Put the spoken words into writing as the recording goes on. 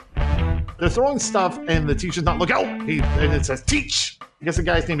they're throwing stuff, and the teacher's not looking. And it says teach. I guess the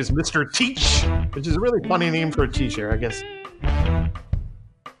guy's name is Mr. Teach, which is a really funny name for a teacher, I guess.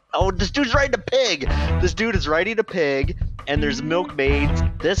 Oh, this dude's riding a pig. This dude is riding a pig, and there's milkmaids.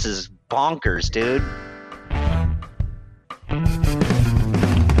 This is bonkers, dude.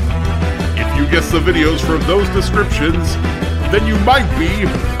 If you guess the videos from those descriptions, then you might be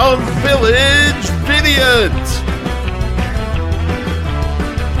a village Vidiot!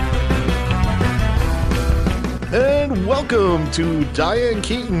 And welcome to Diane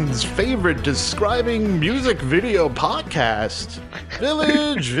Keaton's favorite describing music video podcast,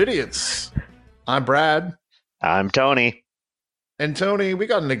 Village Vidiots. I'm Brad. I'm Tony. And Tony, we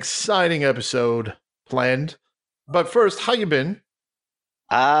got an exciting episode planned. But first, how you been?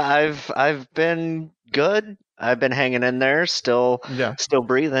 I've been good. I've been hanging in there, still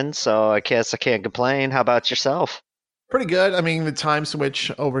breathing, so I guess I can't complain. How about yourself? Pretty good. I mean, the time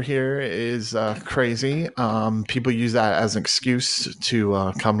switch over here is crazy. People use that as an excuse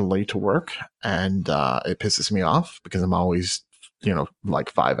to come late to work, and it pisses me off because I'm always, like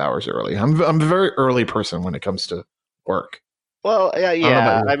 5 hours early. I'm a very early person when it comes to work. Well,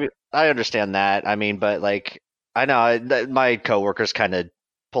 yeah. I mean, I understand that. I mean, but like, I know my coworkers kind of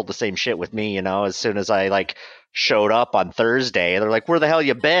pulled the same shit with me. As soon as I showed up on Thursday, they're like, "Where the hell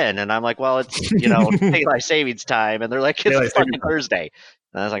you been?" And I'm like, "Well, it's daylight savings time," and they're like, "It's fucking Thursday."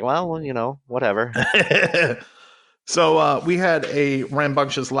 And I was like, "Well, whatever." So we had a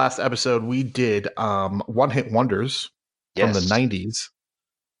rambunctious last episode. We did one-hit wonders from the 90s,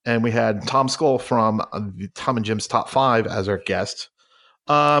 and we had Tom Skull from Tom and Jim's Top 5 as our guest.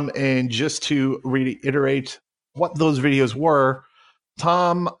 And just to reiterate what those videos were,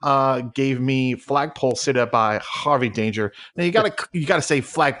 Tom gave me Flagpole Sitta by Harvey Danger. Now you gotta say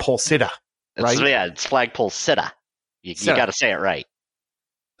Flagpole Sitta, right? It's Flagpole Sitta. You gotta say it right.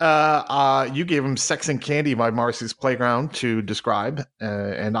 You gave him Sex and Candy by Marcy's Playground to describe,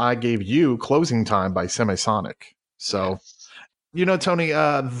 and I gave you Closing Time by Semisonic. So, Tony,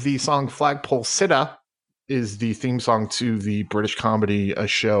 the song Flagpole Sitta is the theme song to the British comedy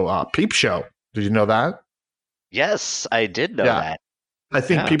show Peep Show. Did you know that? Yes, I did know that. I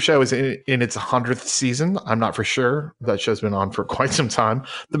think Peep Show is in its 100th season. I'm not for sure. That show's been on for quite some time.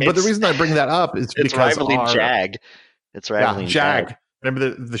 But the reason I bring that up is because rivaling Jag. It's rivaling Jag.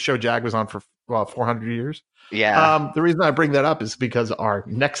 Remember the show Jag was on for 400 years? Yeah. The reason I bring that up is because our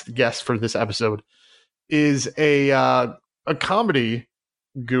next guest for this episode is a comedy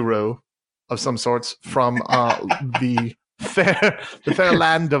guru of some sorts from the fair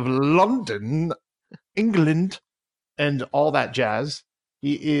land of London, England, and all that jazz.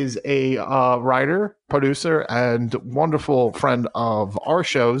 He is a writer, producer, and wonderful friend of our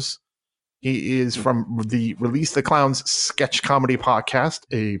shows. He is from the Release the Clowns sketch comedy podcast,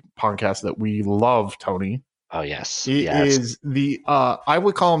 a podcast that we love, Tony. Oh, yes. He is the, I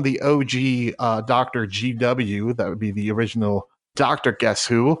would call him the OG Dr. GW. That would be the original Dr. Guess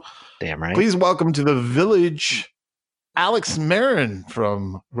Who. Damn right. Please welcome to the village, Alex Marin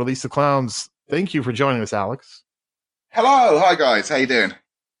from Release the Clowns. Thank you for joining us, Alex. Hello. Hi, guys. How you doing?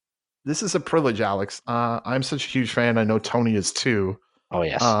 This is a privilege, Alex. I'm such a huge fan. I know Tony is too. Oh,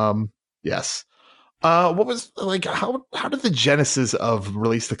 yes. Yes. What was how did the genesis of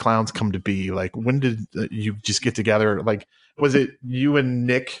Release the Clowns come to be? Like, when did you just get together? Like, was it you and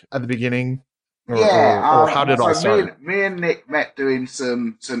Nick at the beginning? Or how did it all start? Me and Nick met doing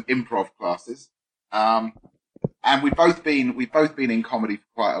some improv classes. And we've both been in comedy for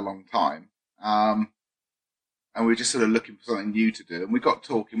quite a long time. And we were just sort of looking for something new to do. And we got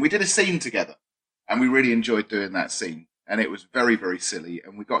talking. We did a scene together, and we really enjoyed doing that scene. And it was very, very silly.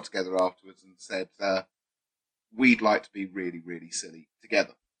 And we got together afterwards and said, we'd like to be really, really silly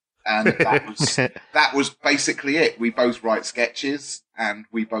together. And that was basically it. We both write sketches, and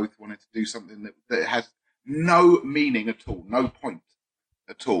we both wanted to do something that has no meaning at all, no point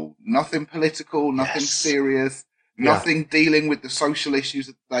at all. Nothing political, nothing serious. Nothing dealing with the social issues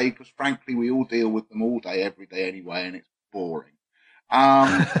of the day, because frankly, we all deal with them all day, every day anyway, and it's boring.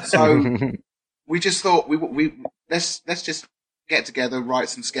 So we just thought let's just get together, write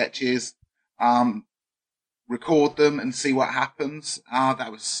some sketches, record them, and see what happens.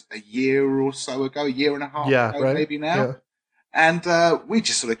 That was a year or so ago, a year and a half ago, maybe now. Yeah. And we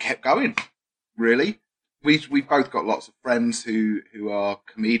just sort of kept going. Really, we both got lots of friends who are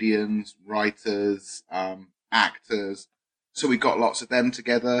comedians, writers, actors, so we got lots of them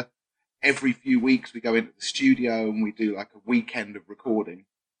together. Every few weeks we go into the studio and we do like a weekend of recording.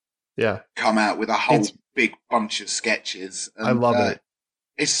 Come out with a whole big bunch of sketches. And, I love it.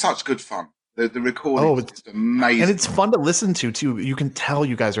 It's such good fun. The recording is just amazing. And it's fun to listen to, too. You can tell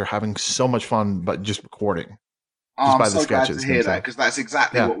you guys are having so much fun, but just recording. I'm so glad to hear that, because that's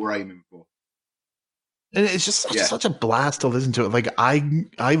exactly what we're aiming for. And it's just such a blast to listen to it. Like, I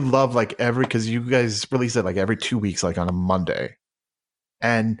love, like, because you guys release it, like, every 2 weeks, like, on a Monday.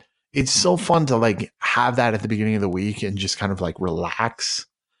 And it's so fun to, like, have that at the beginning of the week and just kind of, like, relax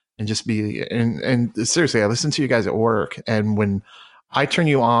and just be, and seriously, I listen to you guys at work, and when I turn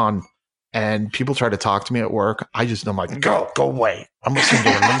you on and people try to talk to me at work, I'm like, go away. I'm listening to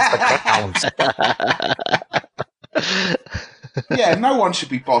Release the Clowns. Yeah, no one should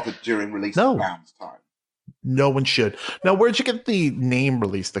be bothered during Release the Clowns time. No one should. Now, where'd you get the name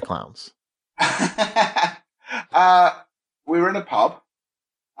Release the Clowns? We were in a pub,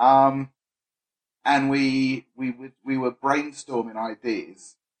 and we were brainstorming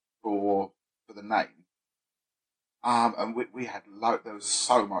ideas for the name, and we had there was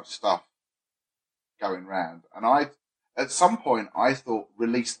so much stuff going round, and at some point I thought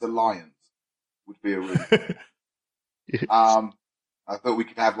Release the Lions would be a really I thought we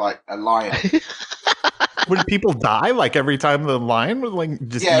could have like a lion. Would people die like every time the lion would like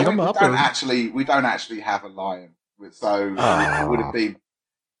just eat them up? We don't actually have a lion, so it would have been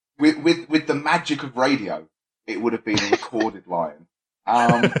with the magic of radio. It would have been a recorded lion.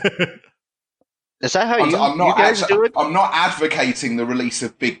 Is that how you guys do it? I'm not advocating the release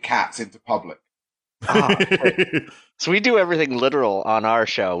of big cats into public. So we do everything literal on our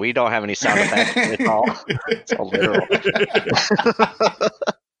show. We don't have any sound effects. It's all literal.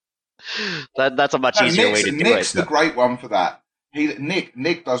 That's a much easier way to do it. Nick's the great one for that.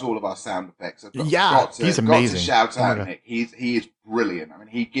 Nick does all of our sound effects. He's amazing. Got to shout out Nick. He is brilliant. I mean,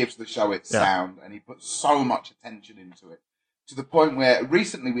 he gives the show its sound, and he puts so much attention into it, to the point where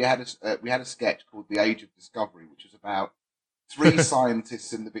recently we had a sketch called The Age of Discovery, which was about 3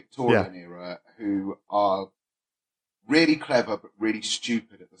 scientists in the Victorian era who are really clever but really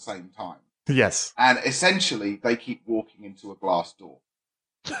stupid at the same time. Yes. And essentially, they keep walking into a glass door.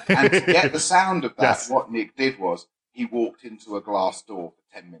 And to get the sound of that, what Nick did was he walked into a glass door for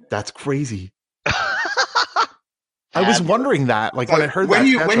 10 minutes. That's crazy. I was wondering that, like, when I heard when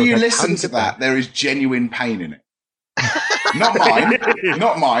that. When you listen to that, there is genuine pain in it.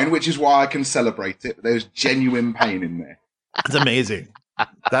 Not mine, which is why I can celebrate it. But there's genuine pain in there. It's amazing.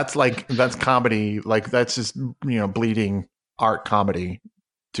 That's comedy. Like, that's just, bleeding art comedy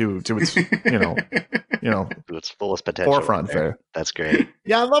to its, to its fullest potential. Forefront there. That's great.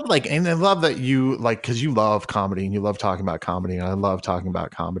 Yeah, I love that you because you love comedy and you love talking about comedy, and I love talking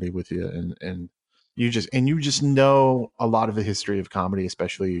about comedy with you, and you just know a lot of the history of comedy,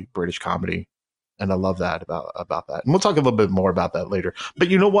 especially British comedy. And I love that about that. And we'll talk a little bit more about that later. But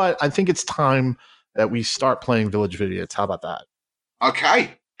you know what? I think it's time that we start playing Village Vidiots. How about that?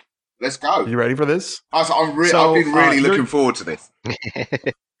 Okay, let's go. You ready for this? I've been really looking forward to this.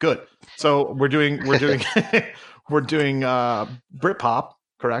 Good. So we're doing Britpop,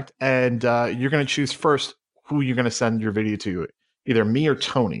 correct? And you're going to choose first who you're going to send your video to, either me or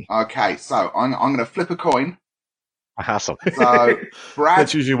Tony. Okay, so I'm going to flip a coin. Awesome. So Brad,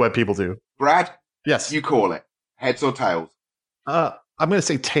 that's usually what people do. Brad, yes, you call it heads or tails. I'm going to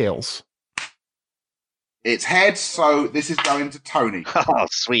say tails. It's heads, so this is going to Tony. Oh,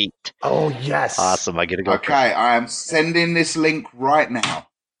 sweet. Oh, yes. Awesome. I get to go. Okay, I am sending this link right now.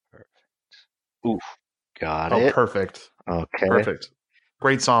 Perfect. Oof. Got it. Oh, perfect. Okay. Perfect.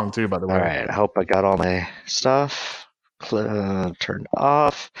 Great song, too, by the way. All right. I hope I got all my stuff turned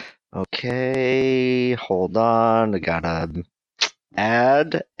off. Okay. Hold on. I got an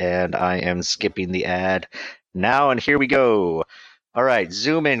ad, and I am skipping the ad now, and here we go. All right,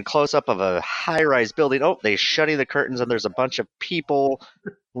 zoom in close up of a high-rise building. Oh, they're shutting the curtains, and there's a bunch of people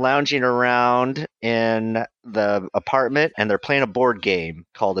lounging around in the apartment, and they're playing a board game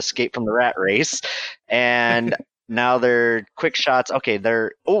called Escape from the Rat Race. And now they're quick shots. Okay,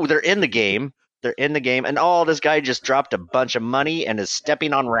 they're in the game. They're in the game, and this guy just dropped a bunch of money and is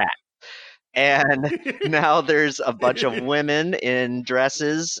stepping on rats. And now there's a bunch of women in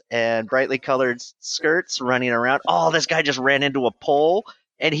dresses and brightly colored skirts running around. Oh, this guy just ran into a pole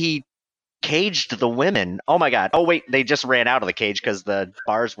and he caged the women. Oh my God. Oh wait, they just ran out of the cage because the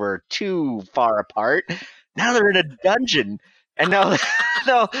bars were too far apart. Now they're in a dungeon. And now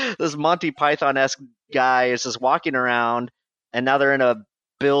this Monty Python-esque guy is just walking around, and now they're in a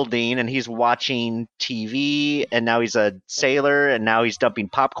building and he's watching TV, and now he's a sailor, and now he's dumping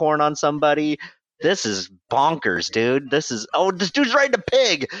popcorn on somebody. This is bonkers, dude. This dude's riding a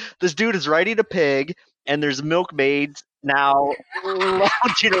pig. This dude is riding a pig, and there's milkmaids now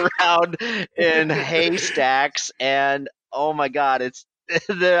lounging around in haystacks, and oh my God, it's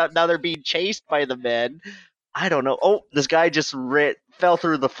now they're being chased by the men. I don't know. Oh, this guy just fell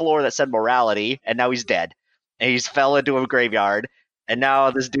through the floor that said morality, and now he's dead. And he's fell into a graveyard. And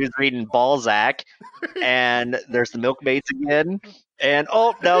now this dude's reading Balzac, and there's the milkmaids again. And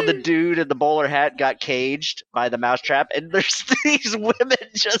now the dude in the bowler hat got caged by the mousetrap, and there's these women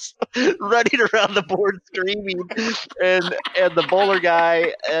just running around the board screaming, and the bowler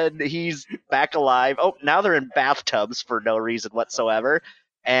guy, and he's back alive. Oh, now they're in bathtubs for no reason whatsoever,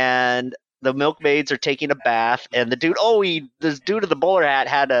 and the milkmaids are taking a bath, and the dude, this dude in the bowler hat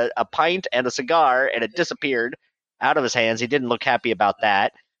had a pint and a cigar, and it disappeared out of his hands. He didn't look happy about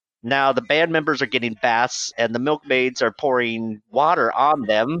that. Now the band members are getting baths, and the milkmaids are pouring water on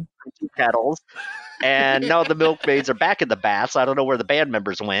them from 2 kettles. And now the milkmaids are back in the baths. I don't know where the band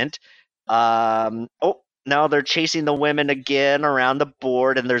members went. Now they're chasing the women again around the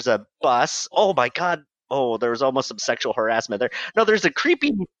board, and there's a bus. Oh my God! Oh, there was almost some sexual harassment there. No, there's a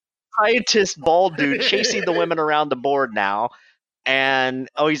creepy scientist bald dude chasing the women around the board now. And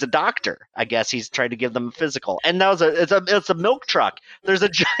he's a doctor. I guess he's trying to give them a physical. And now it's a milk truck. There's a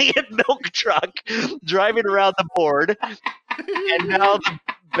giant milk truck driving around the board. And now the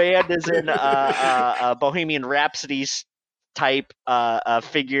band is in a Bohemian Rhapsody type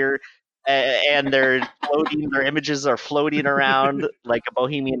figure, and they're floating. Their images are floating around like a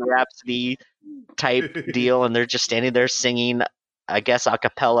Bohemian Rhapsody type deal, and they're just standing there singing, I guess a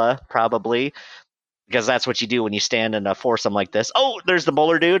cappella probably. Because that's what you do when you stand in a foursome like this. Oh, there's the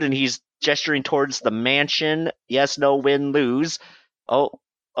bowler dude, and he's gesturing towards the mansion. Yes, no, win, lose. Oh,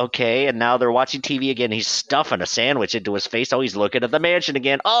 okay. And now they're watching TV again. He's stuffing a sandwich into his face. Oh, he's looking at the mansion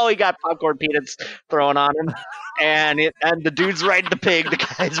again. Oh, he got popcorn peanuts thrown on him. And the dude's riding the pig. The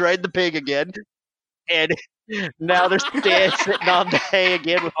guy's riding the pig again. And now they're sitting on the hay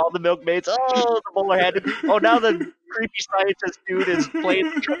again with all the milkmaids. Oh, the bowler had. Oh, now the creepy scientist dude is playing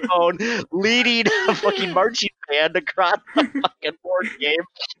the trombone, leading a fucking marching band across the fucking board game.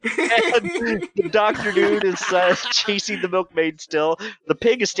 And the doctor dude is chasing the milkmaid still. The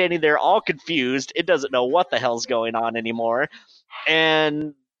pig is standing there all confused. It doesn't know what the hell's going on anymore.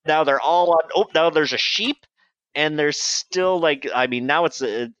 And now they're all on. Oh, now there's a sheep. And there's still now it's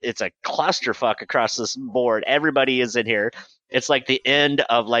a clusterfuck across this board. Everybody is in here. It's like the end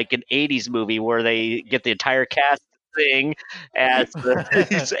of like an 80s movie where they get the entire cast to sing and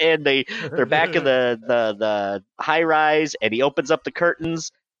they're back in the high rise, and he opens up the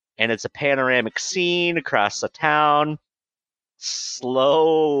curtains, and it's a panoramic scene across the town.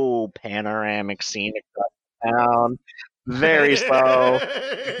 Slow panoramic scene across the town. Very slow.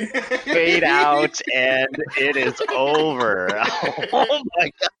 Fade out, and it is over. Oh my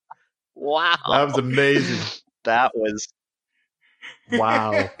God. Wow. That was amazing. That was.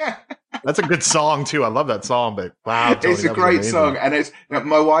 Wow. That's a good song, too. I love that song, but wow. Tony, it's a great song. And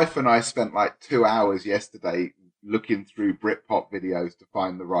my wife and I spent like 2 hours yesterday looking through Britpop videos to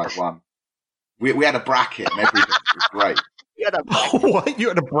find the right one. We had a bracket and everything. It was great. You had a bracket? What? You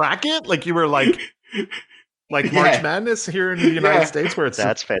had a bracket? Like you were like March Madness here in the United States, where it's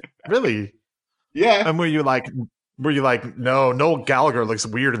that's fit. Really? Yeah. And were you like, no, Noel Gallagher looks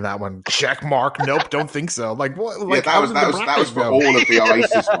weird in that one. Check mark. Nope, don't think so. Like what? Like, that was for all of the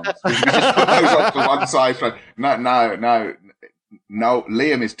Oasis ones. We just put those up to one side. No.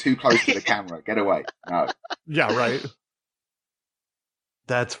 Liam is too close to the camera. Get away. No. Yeah, right.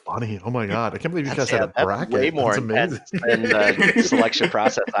 That's funny. Oh my God. I can't believe you guys had a bracket. Way more intense than the selection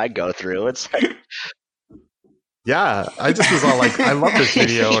process I go through. It's like. Yeah, I just was all like, I love this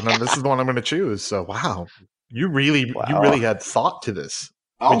video, and this is the one I'm going to choose. So, wow, you really had thought to this.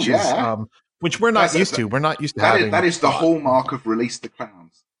 Oh, which yeah. Is, which we're not used to. We're not used to having. That is the hallmark of Release the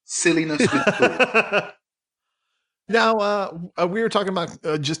Clowns. Silliness with thought. Now, we were talking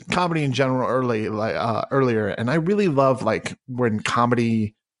about just comedy in general earlier, and I really love like when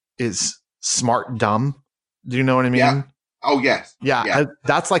comedy is smart dumb. Do you know what I mean? Yeah. Oh yes, yeah.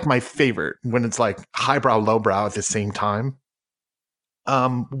 That's like my favorite when it's like highbrow, lowbrow at the same time.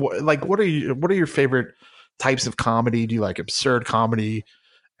 What are your favorite types of comedy? Do you like absurd comedy?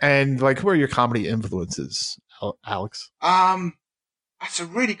 And like, who are your comedy influences, Alex? That's a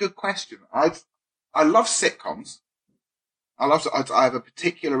really good question. I love sitcoms. I have a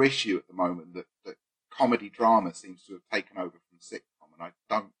particular issue at the moment that comedy drama seems to have taken over from sitcom, and I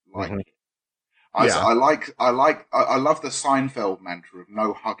don't like it. I love the Seinfeld mantra of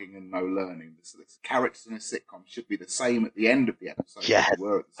no hugging and no learning. The characters in a sitcom should be the same at the end of the episode.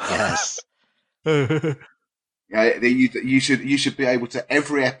 Yes. Yeah, you should be able to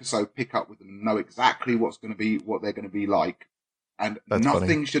every episode pick up with them and know exactly what they're going to be like, and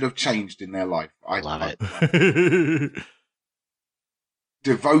nothing should have changed in their life. I love it.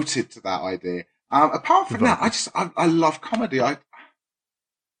 devoted to that idea. Apart from that, I love comedy. I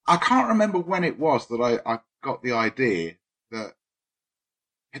can't remember when it was that I got the idea that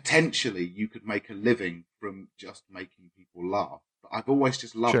potentially you could make a living from just making people laugh. But I've always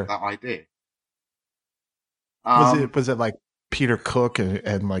just loved that idea. Was it like Peter Cook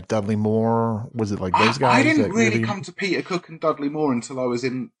and like Dudley Moore? Was it like those guys? I didn't really come to Peter Cook and Dudley Moore until I was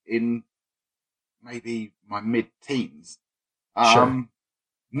in maybe my mid-teens.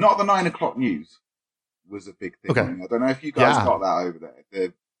 Not the 9 o'clock news was a big thing. Okay. I don't know if you guys got that over there.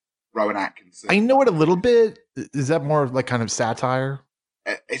 The Rowan Atkinson. I know it a little bit. Is that more like kind of satire?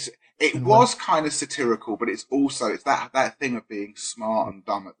 It was kind of satirical, but it's that thing of being smart and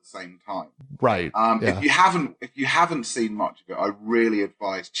dumb at the same time. Right. If you haven't seen much of it, I really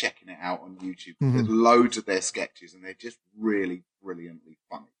advise checking it out on YouTube. Mm-hmm. There's loads of their sketches, and they're just really brilliantly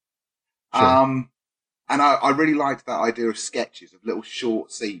funny. Sure. And I really liked that idea of sketches, of little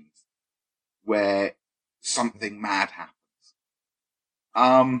short scenes where something mad happens.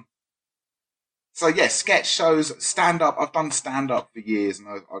 So yeah, sketch shows, stand-up. I've done stand-up for years, and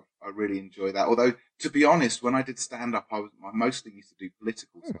I really enjoy that. Although, to be honest, when I did stand-up, I mostly used to do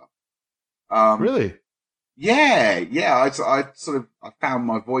political stuff. Really? Yeah. I found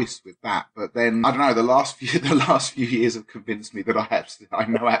my voice with that. But then, I don't know, the last few years have convinced me that I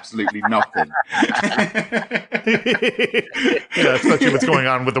know absolutely nothing. Especially what's going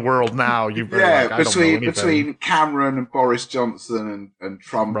on with the world now. Between Cameron and Boris Johnson and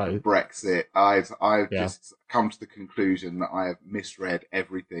Trump and Brexit, I've just come to the conclusion that I have misread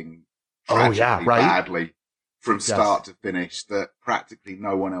everything badly. From start to finish, that practically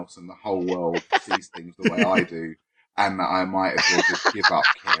no one else in the whole world sees things the way I do, and that I might as well just give up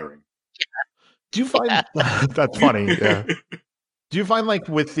caring. Do you find that's funny? Yeah. Do you find like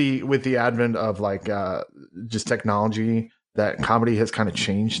with the advent of like just technology that comedy has kind of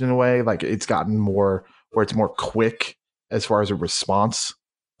changed in a way? Like it's gotten more where it's more quick as far as a response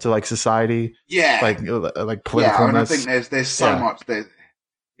to like society. Yeah. Like politicalness. Yeah, I think there's so much there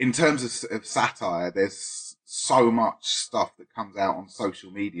in terms of satire. There's so much stuff that comes out on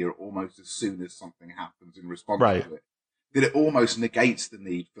social media almost as soon as something happens in response to it, that it almost negates the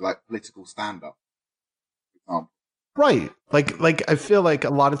need for like political stand-up. Right. Like I feel like a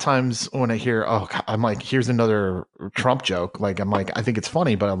lot of times when I hear, I'm like, here's another Trump joke. Like, I'm like, I think it's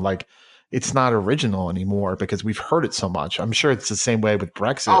funny, but I'm like, it's not original anymore because we've heard it so much. I'm sure it's the same way with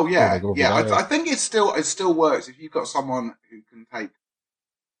Brexit. Oh yeah. I think it still works if you've got someone who can take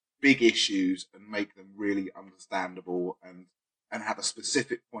big issues and make them really understandable and have a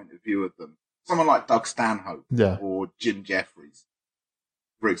specific point of view of them. Someone like Doug Stanhope or Jim Jeffries,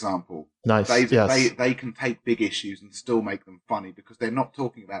 for example. Nice. They can take big issues and still make them funny because they're not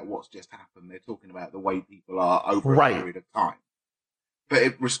talking about what's just happened. They're talking about the way people are over a period of time.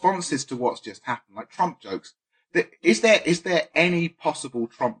 But responses to what's just happened, like Trump jokes. Is there any possible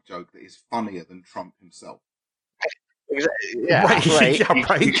Trump joke that is funnier than Trump himself? Yeah, right. Yeah,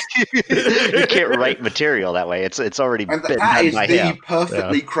 right. You can't write material that way. It's already been done by him. That is the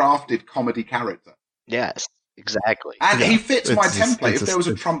perfectly crafted comedy character. Yes, exactly. And he fits my template. If there was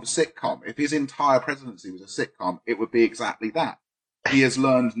a Trump sitcom, if his entire presidency was a sitcom, it would be exactly that. He has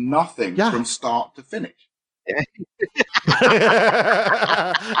learned nothing from start to finish.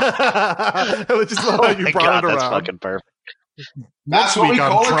 Just love how you brought it around. That's fucking perfect. That's what we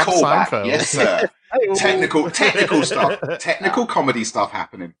call a callback. Seinfeld. Yes, sir. Technical stuff, technical comedy stuff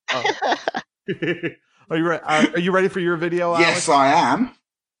happening. Are you ready for your video, Alex? Yes, I am.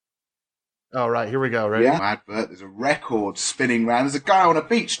 All right, here we go. Ready? Yeah. Advert. There's a record spinning round. There's a guy on a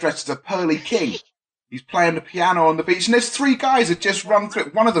beach dressed as a pearly king. He's playing the piano on the beach, and there's 3 guys that just run through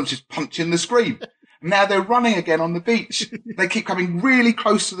it. One of them's just punching the screen. Now they're running again on the beach. They keep coming really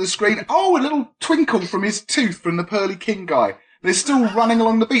close to the screen. Oh, a little twinkle from his tooth from the pearly king guy. They're still running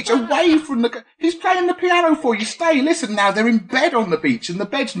along the beach, away from he's playing the piano for you. Stay, listen. Now they're in bed on the beach, and the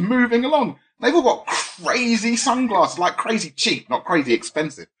bed's moving along. They've all got crazy sunglasses, like crazy cheap, not crazy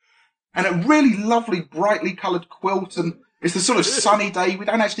expensive. And a really lovely, brightly coloured quilt, and it's the sort of sunny day we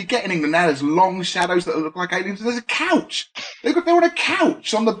don't actually get in England now. There's long shadows that look like aliens. There's a couch. They're on a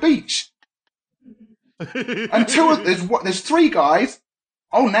couch on the beach. And there's 3 guys.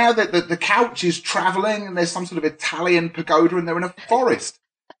 Oh, now that the couch is travelling and there's some sort of Italian pagoda and they're in a forest.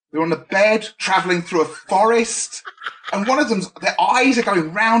 They're on the bed travelling through a forest. And one of them's, their eyes are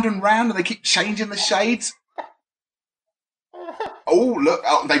going round and round and they keep changing the shades. Oh, look,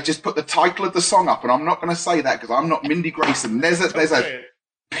 they've just put the title of the song up and I'm not going to say that because I'm not Mindy Grayson. There's a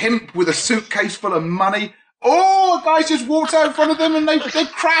pimp with a suitcase full of money. Oh, a guy's just walked out in front of them and they've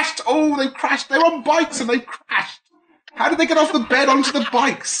crashed. Oh, they've crashed. They're on bikes and they've crashed. How did they get off the bed onto the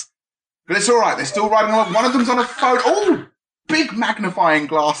bikes? But it's all right. They're still riding along. One of them's on a phone. Oh, big magnifying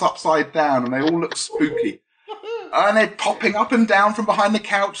glass upside down, and they all look spooky. And they're popping up and down from behind the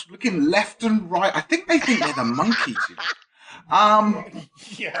couch, looking left and right. I think they think they're the monkeys.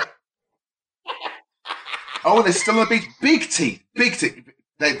 Yeah. Oh, they're still on the beach. Big teeth. Big teeth.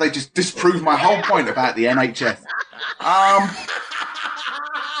 They just disproved my whole point about the NHS.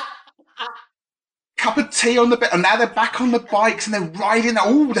 Cup of tea on the bed, and now they're back on the bikes and they're riding.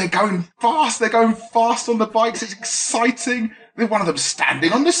 Oh, they're going fast. They're going fast on the bikes. It's exciting. One of them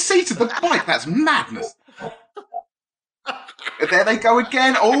standing on the seat of the bike. That's madness. There they go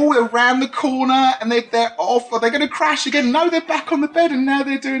again. Oh, they're round the corner and they're off. Are they going to crash again? No, they're back on the bed and now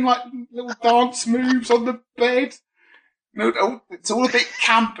they're doing like little dance moves on the bed. It's all a bit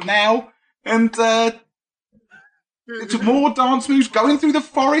camp now. And it's more dance moves going through the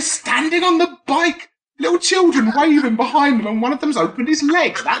forest, standing on the bike. Little children waving behind them, and one of them's opened his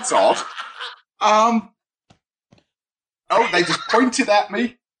legs. That's odd. Oh, they just pointed at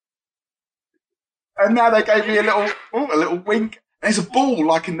me. And now they gave me a little wink. There's a ball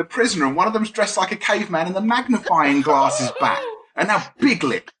like in The Prisoner, and one of them's dressed like a caveman, and the magnifying glass is back. And now big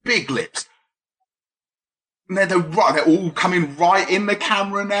lips. And they're all coming right in the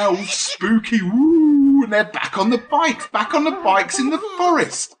camera now, all spooky. Woo! And they're back on the bikes in the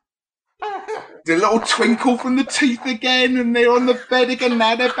forest. The little twinkle from the teeth again, and they're on the bed again.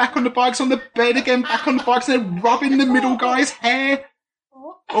 Now they're back on the bikes, on the bed again, back on the bikes. They're rubbing the middle guy's hair.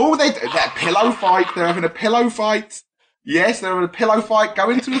 Oh, that pillow fight. They're having a pillow fight. Yes, they're having a pillow fight. Go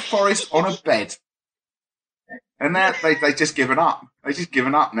into the forest on a bed. And now they've just given up. They've just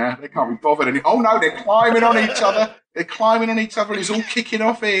given up now. They can't be bothered anymore. Oh no, they're climbing on each other. They're climbing on each other, and it's all kicking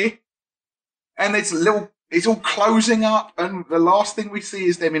off here. And it's all closing up, and the last thing we see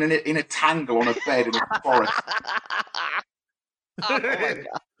is them in a tangle on a bed in a forest. Oh my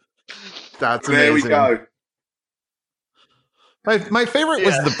God. That's amazing. There we go. My favorite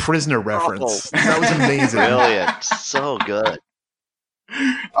was the Prisoner reference. That was amazing. Brilliant. So good.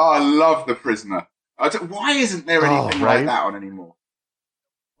 Oh, I love The Prisoner. Why isn't there anything like that on anymore?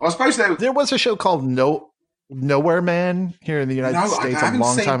 Well, I suppose there was a show called Nowhere Man here in the United States a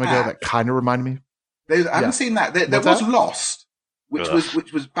long time ago that kind of reminded me. I haven't seen that. There was Lost, which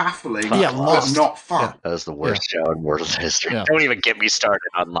was baffling, but not fun. Yeah. That was the worst show in world history. Yeah. Don't even get me started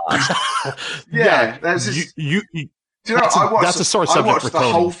on Lost. There's this. That's a sore subject. I watched the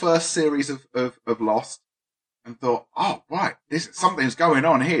whole first series of Lost and thought, oh right, something's going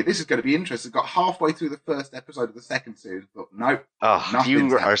on here. This is going to be interesting. Got halfway through the first episode of the second series and thought, nope. Oh,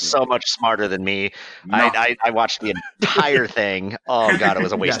 you are so much smarter than me. I watched the entire thing. Oh God, it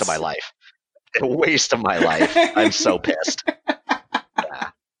was a waste of my life. A waste of my life. I'm so pissed.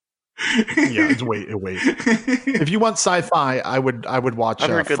 It's wait. If you want sci-fi, I would watch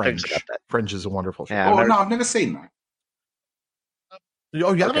Fringe. Fringe is a wonderful show. Yeah, I've never seen that.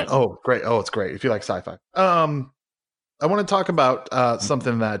 Oh, yeah. Okay. Oh, great. Oh, it's great if you like sci-fi. I want to talk about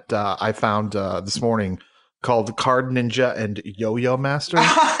something that I found this morning called Card Ninja and Yo-Yo Master.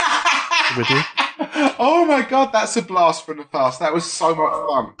 With you. Oh my God, that's a blast from the past. That was so much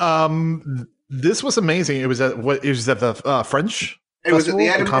fun. This was amazing. It was at the French. It was at the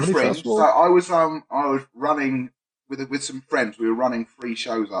Edinburgh Fringe. Festival? So I was running with some friends. We were running free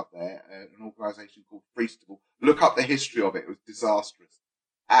shows up there at an organisation called Freestable. Look up the history of it. It was disastrous,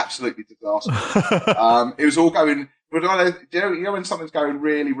 absolutely disastrous. It was all going. But you know when something's going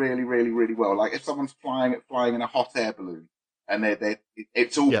really, really, really, really well. Like if someone's flying in a hot air balloon, and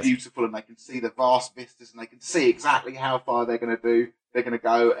it's all beautiful, and they can see the vast vistas, and they can see exactly how far they're going to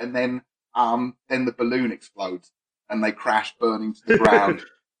go, and then the balloon explodes. And they crash, burning to the ground.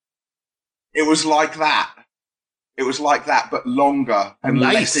 It was like that. It was like that, but longer and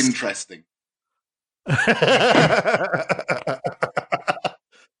less interesting.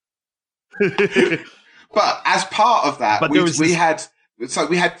 But as part of that, we had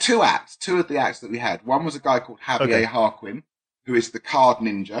two acts. Two of the acts that we had. One was a guy called Javier Harquin, who is the Card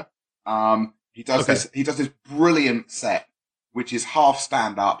Ninja. He does this brilliant set, which is half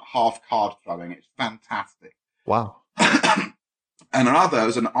stand up, half card throwing. It's fantastic. Wow. And another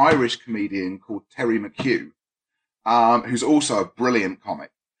was an Irish comedian called Terry McHugh, who's also a brilliant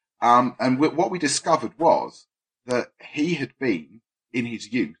comic. And what we discovered was that he had been, in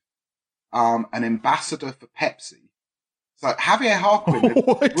his youth, an ambassador for Pepsi. So Javier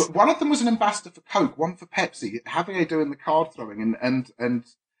Harquin, one of them was an ambassador for Coke, one for Pepsi. Javier doing the card throwing and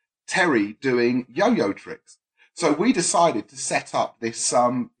Terry doing yo-yo tricks. So we decided to set up this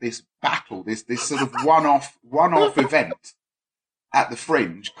battle, this sort of one-off event at the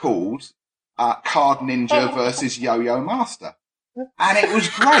Fringe called Card Ninja versus Yo-Yo Master. And it was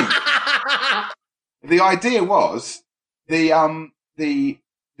great. The idea was the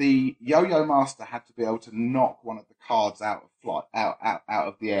Yo-Yo Master had to be able to knock one of the cards out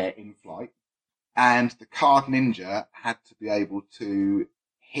of the air in flight, and the Card Ninja had to be able to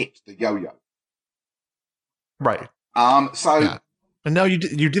hit the yo-yo. Right. So. Yeah. And now you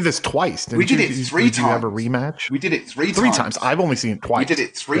did this twice. We did it 3 times. Did you have a rematch? We did it 3 times. 3 times. I've only seen it twice. We did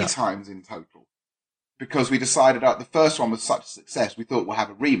it 3 times in total. Because we decided the first one was such a success, we thought we'll have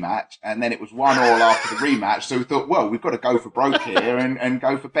a rematch, and then it was 1-1 after the rematch, so we thought, well, we've got to go for broke here and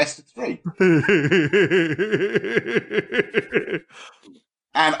go for best of 3.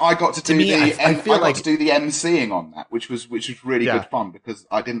 And I got to do do the emceeing on that, which was really good fun, because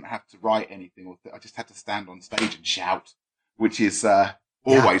I didn't have to write anything, I just had to stand on stage and shout, which is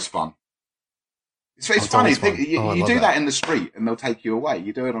always fun. It's funny. You do that in the street and they'll take you away.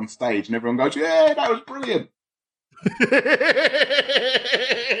 You do it on stage and everyone goes, yeah, that was brilliant.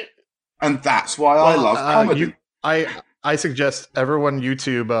 And that's why I love comedy. I suggest everyone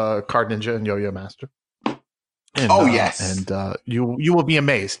YouTube Card Ninja and Yo-Yo Master. And, yes. And you will be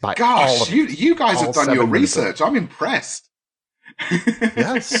amazed by all of it. You guys have done your research. I'm impressed.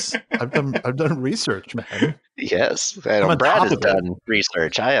 Yes, I've done research, man. Yes, Brad has done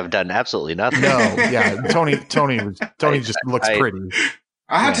research. I have done absolutely nothing. No, yeah, Tony just looks pretty.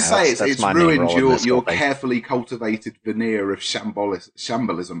 I have to say, it's ruined your carefully cultivated veneer of shambalism.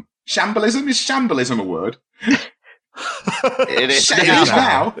 Shambalism? Is shambalism a word? It is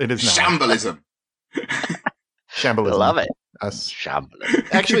now. It is now. Shambalism. Shambalism. Love it.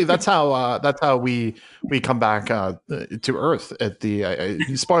 Shambalism. Actually, that's how we come back to Earth at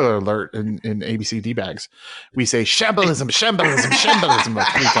the spoiler alert in ABC D-Bagz. We say shambalism like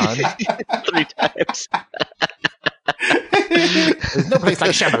 3 times. 3 times. There's no place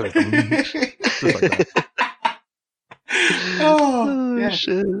like shambalism. Just like that. Oh, yeah.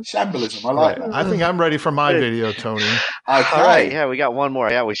 Shambalism. I like that. I think I'm ready for my video, Tony. Okay. All right. Yeah, we got one more.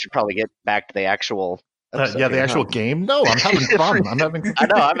 Yeah, we should probably get back to the actual. The actual game. No, I'm having fun. I know,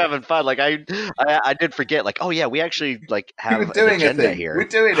 I'm having fun. Like I did forget. Like, oh yeah, we actually have an agenda here. We're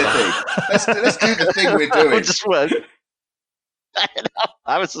doing a thing. Let's do the thing we're doing.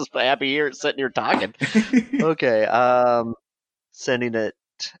 I was just happy here, sitting here talking. Okay, sending it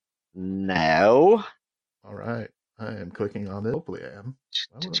now. All right, I am clicking on it. Hopefully, I am.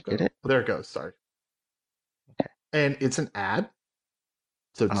 Did you get it? Oh, there it goes. Sorry. Okay, and it's an ad.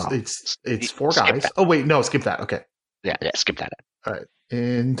 So it's 4 guys. Oh wait, no, skip that. Okay. Yeah, skip that. All right.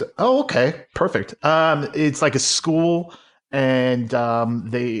 And okay, perfect. It's like a school, and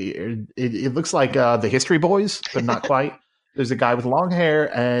it looks like the History Boys, but not quite. There's a guy with long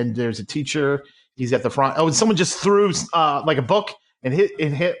hair, and there's a teacher. He's at the front. Oh, and someone just threw like a book and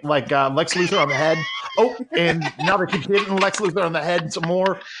hit like Lex Luthor on the head. Oh, and now they keep hitting Lex Luthor on the head some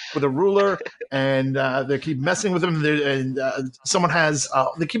more with a ruler, and they keep messing with him. And someone has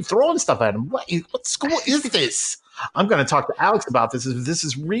they keep throwing stuff at him. What school is this? I'm going to talk to Alex about this. This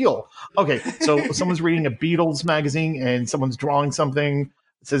is real. Okay, so someone's reading a Beatles magazine, and someone's drawing something.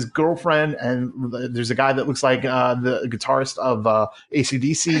 It says girlfriend, and there's a guy that looks like the guitarist of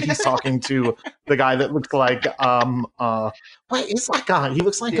AC/DC. He's talking to the guy that looks like it's like he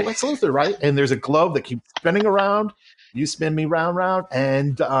looks like Lex Luthor, right? And there's a globe that keeps spinning around. You spin me round,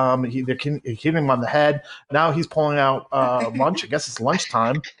 and they're hitting him on the head. Now he's pulling out lunch. I guess it's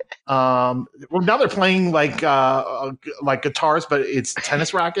lunchtime. Well, now they're playing like guitars, but it's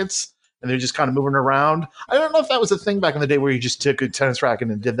tennis rackets. And they're just kind of moving around. I don't know if that was a thing back in the day where you just took a tennis racket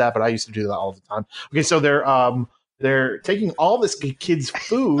and did that, but I used to do that all the time. Okay, so they're taking all this kid's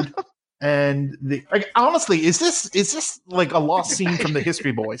food, and honestly, is this like a lost scene from the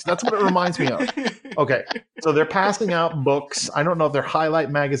History Boys? That's what it reminds me of. Okay, so they're passing out books. I don't know if they're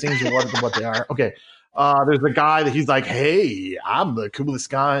highlight magazines or what they are. Okay, there's a guy that he's like, "Hey, I'm the coolest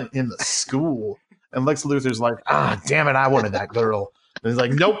guy in the school," and Lex Luthor's like, damn it, I wanted that girl." And he's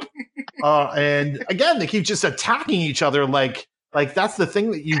like, nope. And again, they keep just attacking each other like that's the thing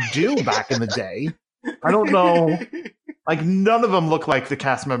that you do back in the day. I don't know. Like, none of them look like the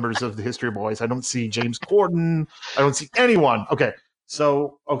cast members of the History Boys. I don't see James Corden. I don't see anyone. Okay,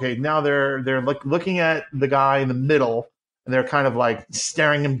 so now they're looking at the guy in the middle, and they're kind of like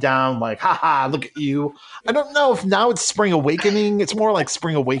staring him down, like, haha, look at you. I don't know if now it's Spring Awakening. It's more like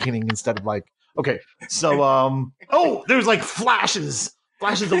Spring Awakening instead of like. Okay, so there's like flashes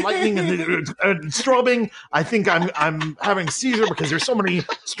of lightning and strobing. I think I'm having a seizure because there's so many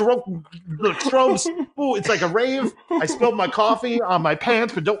strobes. Ooh, it's like a rave. I spilled my coffee on my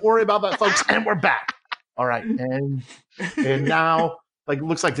pants, but don't worry about that, folks. And we're back. All right, and now Like, it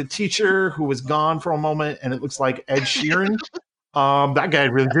looks like the teacher who was gone for a moment, and it looks like Ed Sheeran. That guy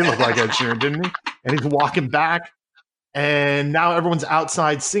really did look like Ed Sheeran, didn't he? And he's walking back, and now everyone's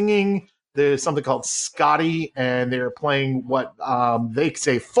outside singing. There's something called Scotty, and they're playing what they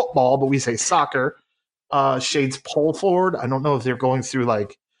say football, but we say soccer. Shades pole forward. I don't know if they're going through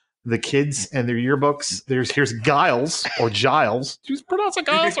like the kids and their yearbooks. Here's Giles or Giles. Do you pronounce it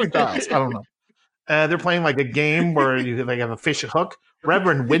Giles or Giles? I don't know. They're playing like a game where they have a fish hook.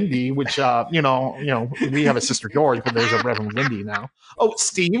 Reverend Wendy, which you know, we have a Sister George, but there's a Reverend Wendy now. Oh,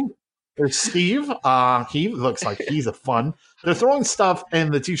 Steve. There's Steve. He looks like he's a fun. They're throwing stuff,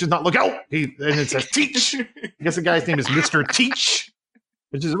 and the teacher's not looking. Oh, and it says Teach. I guess the guy's name is Mr. Teach,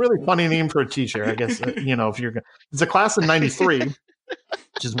 which is a really funny name for a teacher. I guess you know, if you're, it's a class of '93,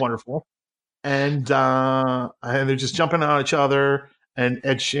 which is wonderful, and they're just jumping on each other. And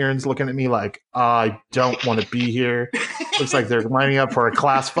Ed Sheeran's looking at me like, I don't want to be here. Looks like they're lining up for a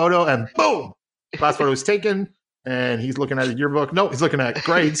class photo, and boom, class photo is taken. And he's looking at a yearbook. No, he's looking at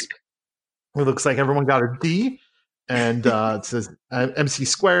grades. It looks like everyone got a D. And it says MC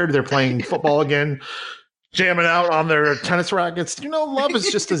squared. They're playing football again, jamming out on their tennis rackets. You know, love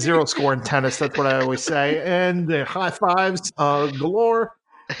is just a zero score in tennis. That's what I always say. And the high fives galore.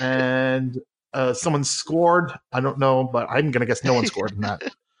 And someone scored. I don't know, but I'm going to guess no one scored in that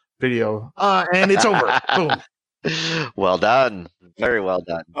video. And it's over. Boom. Well done. Very well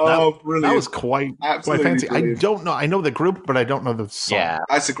done. Oh, brilliant. That was quite fancy. Brilliant. I don't know. I know the group, but I don't know the song. Yeah.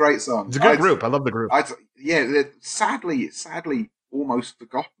 That's a great song. It's a good group. I love the group. They're sadly almost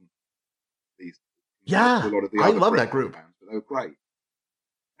forgotten. Yeah, a lot of the I other love Brit that group. Bands, but they were great.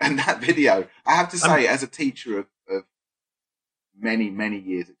 And that video, I have to say, as a teacher of many, many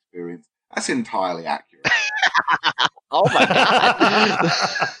years experience, that's entirely accurate. Oh my god,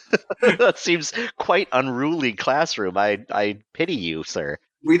 that seems quite unruly classroom. I pity you, sir.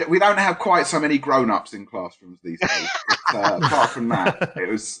 We don't have quite so many grown-ups in classrooms these days. But, apart from that, it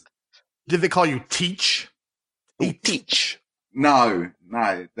was. Did they call you Teach? Hey, Teach. No.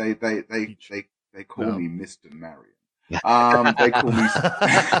 They call me Mr. Marion. They call me.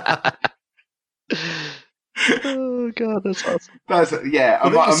 Oh god, that's awesome.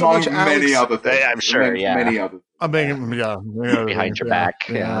 Among many other things. I'm sure. Many other things. I mean, yeah, behind your back.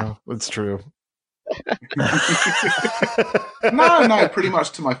 Yeah, that's true. No, pretty much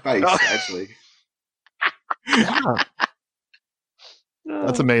to my face, actually. Yeah.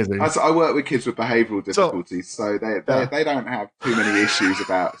 That's amazing. I work with kids with behavioural difficulties, so they don't have too many issues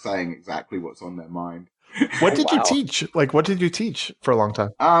about saying exactly what's on their mind. What did you teach? Like, what did you teach for a long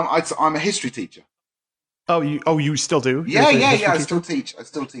time? I'm a history teacher. Oh, you still do? Yeah. I still teach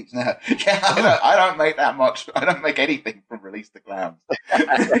now. Yeah, I don't make that much. I don't make anything from Release the Clowns.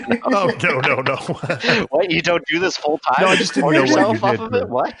 Oh no. What? You don't do this full time? No, I just didn't know what you off did. of it?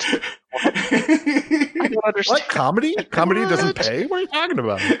 What? I don't understand. What? Comedy? Comedy doesn't pay? What are you talking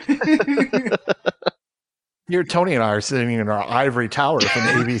about? Here, Tony and I are sitting in our ivory tower from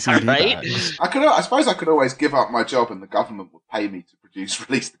the ABC D-Bagz. I suppose I could always give up my job and the government would pay me to produce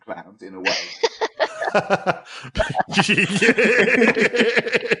Release the Clowns in a way.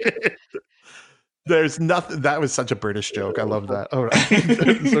 There's nothing. That was such a British joke. I love that. Oh,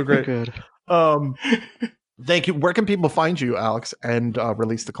 so great. Good. Thank you. Where can people find you, Alex, and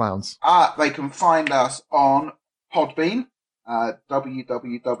Release the Clowns? They can find us on Podbean,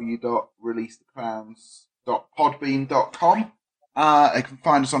 www.releasetheclowns.podbean.com. They can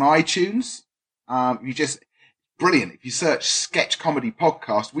find us on iTunes. Brilliant. If you search Sketch Comedy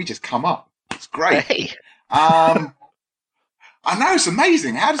Podcast, we just come up. It's great. Hey. I know, it's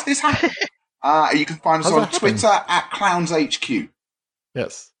amazing. How does this happen? You can find us on Twitter at ClownsHQ.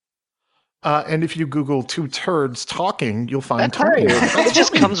 Yes. And if you Google two turds talking, you'll find Tony. It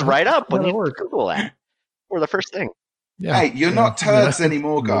just comes right up when you Google that. Or the first thing. Yeah. Hey, you're not turds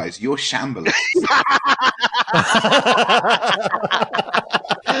anymore, guys. You're shamblers.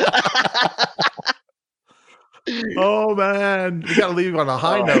 Oh man, we got to leave on a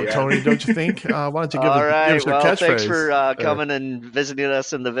high note, Tony. Don't you think? Why don't you give us your catchphrase? Thanks for coming and visiting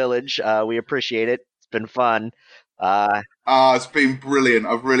us in the village. We appreciate it. It's been fun. It's been brilliant.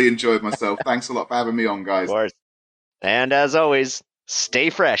 I've really enjoyed myself. Thanks a lot for having me on, guys. Of course. And as always, stay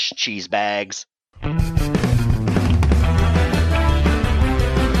fresh, cheese bags.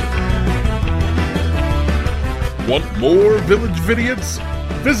 Want more Village Vidiots?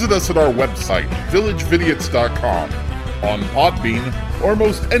 Visit us at our website, villagevidiots.com, on Podbean, or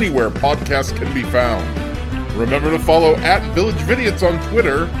most anywhere podcasts can be found. Remember to follow at Village Vidiots on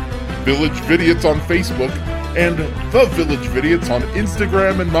Twitter, Village Vidiots on Facebook, and The Village Vidiots on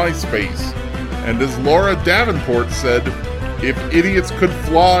Instagram and MySpace. And as Laura Davenport said, If idiots could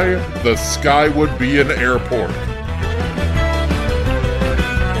fly, the sky would be an airport.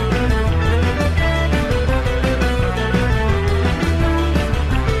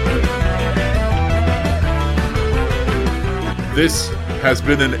 This has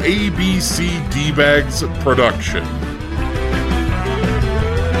been an ABC D-Bagz production.